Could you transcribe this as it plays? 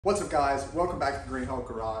What's up guys, welcome back to the GreenHulk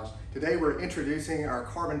Garage. Today we're introducing our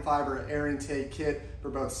carbon fiber air intake kit for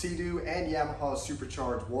both Sea-Doo and Yamaha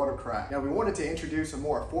Supercharged Watercraft. Now we wanted to introduce a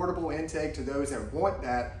more affordable intake to those that want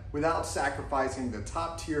that without sacrificing the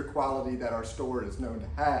top tier quality that our store is known to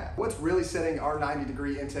have. What's really setting our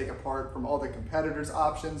 90-degree intake apart from all the competitors'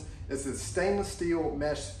 options is the stainless steel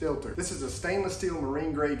mesh filter. This is a stainless steel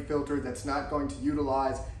marine grade filter that's not going to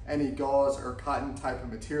utilize any gauze or cotton type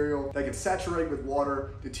of material that can saturate with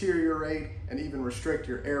water, deteriorate, and even restrict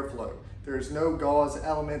your airflow. There is no gauze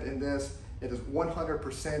element in this. It is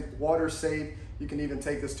 100% water safe. You can even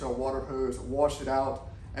take this to a water hose, wash it out,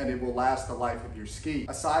 and it will last the life of your ski.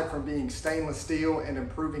 Aside from being stainless steel and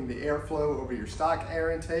improving the airflow over your stock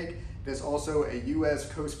air intake, it is also a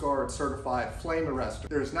U.S. Coast Guard certified flame arrestor.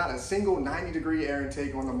 There is not a single 90-degree air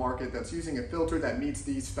intake on the market that's using a filter that meets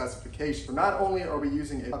these specifications. So not only are we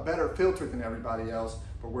using a better filter than everybody else,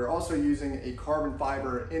 but we're also using a carbon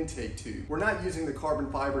fiber intake tube. We're not using the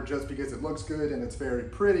carbon fiber just because it looks good and it's very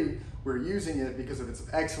pretty. We're using it because of its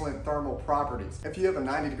excellent thermal properties. If you have a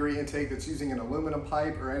 90-degree intake that's using an aluminum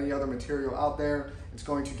pipe or any other material out there, it's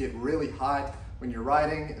going to get really hot. When you're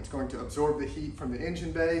riding, it's going to absorb the heat from the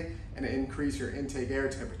engine bay and increase your intake air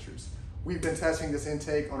temperatures. We've been testing this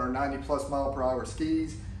intake on our 90+ mile/per-hour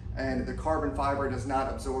skis, and the carbon fiber does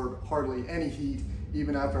not absorb hardly any heat.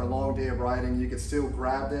 Even after a long day of riding, you can still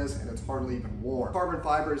grab this and it's hardly even warm. Carbon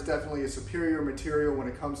fiber is definitely a superior material when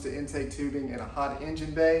it comes to intake tubing in a hot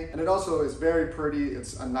engine bay, and it also is very pretty.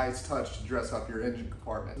 It's a nice touch to dress up your engine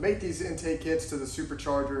compartment. To make these intake kits to the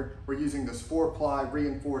Supercharger, we're using the 4-ply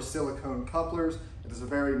reinforced silicone couplers. It is a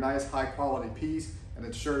very nice high quality piece, and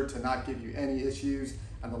it's sure to not give you any issues.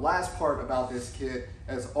 And the last part about this kit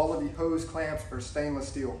is all of the hose clamps are stainless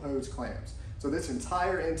steel hose clamps. So this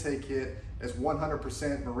entire intake kit is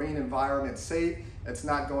 100% marine environment safe. It's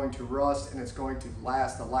not going to rust, and it's going to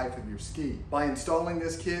last the life of your ski. By installing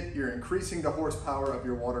this kit, you're increasing the horsepower of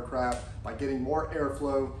your watercraft by getting more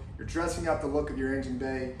airflow. You're dressing up the look of your engine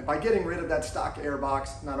bay. By getting rid of that stock air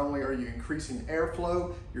box, not only are you increasing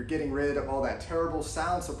airflow, you're getting rid of all that terrible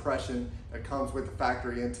sound suppression that comes with the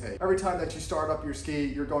factory intake. Every time that you start up your ski,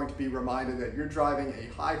 you're going to be reminded that you're driving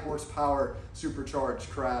a high horsepower supercharged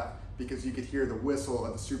craft, because you could hear the whistle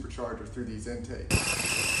of the supercharger through these intakes.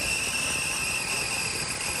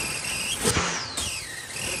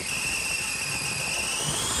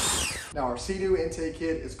 Now our Sea-Doo intake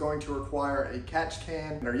kit is going to require a catch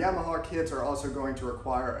can, and our Yamaha kits are also going to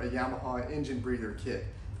require a Yamaha engine breather kit.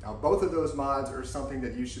 Now both of those mods are something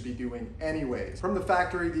that you should be doing anyways. From the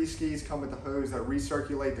factory, these skis come with a hose that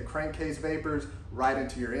recirculate the crankcase vapors right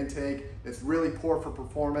into your intake. It's really poor for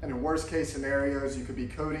performance, and in worst case scenarios, you could be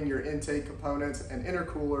coating your intake components and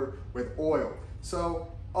intercooler with oil.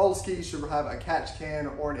 So all skis should have a catch can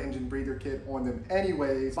or an engine breather kit on them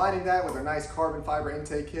anyways. Combining that with a nice carbon fiber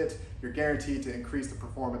intake kit, you're guaranteed to increase the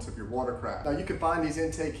performance of your watercraft. Now you can find these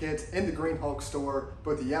intake kits in the GreenHulk store.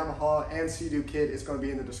 Both the Yamaha and Sea-Doo kit is going to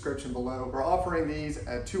be in the description below. We're offering these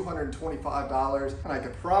at $225, and I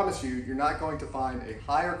can promise you, you're not going to find a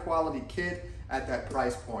higher quality kit at that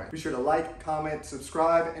price point. Be sure to like, comment,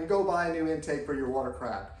 subscribe, and go buy a new intake for your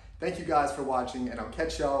watercraft. Thank you guys for watching, and I'll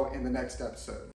catch y'all in the next episode.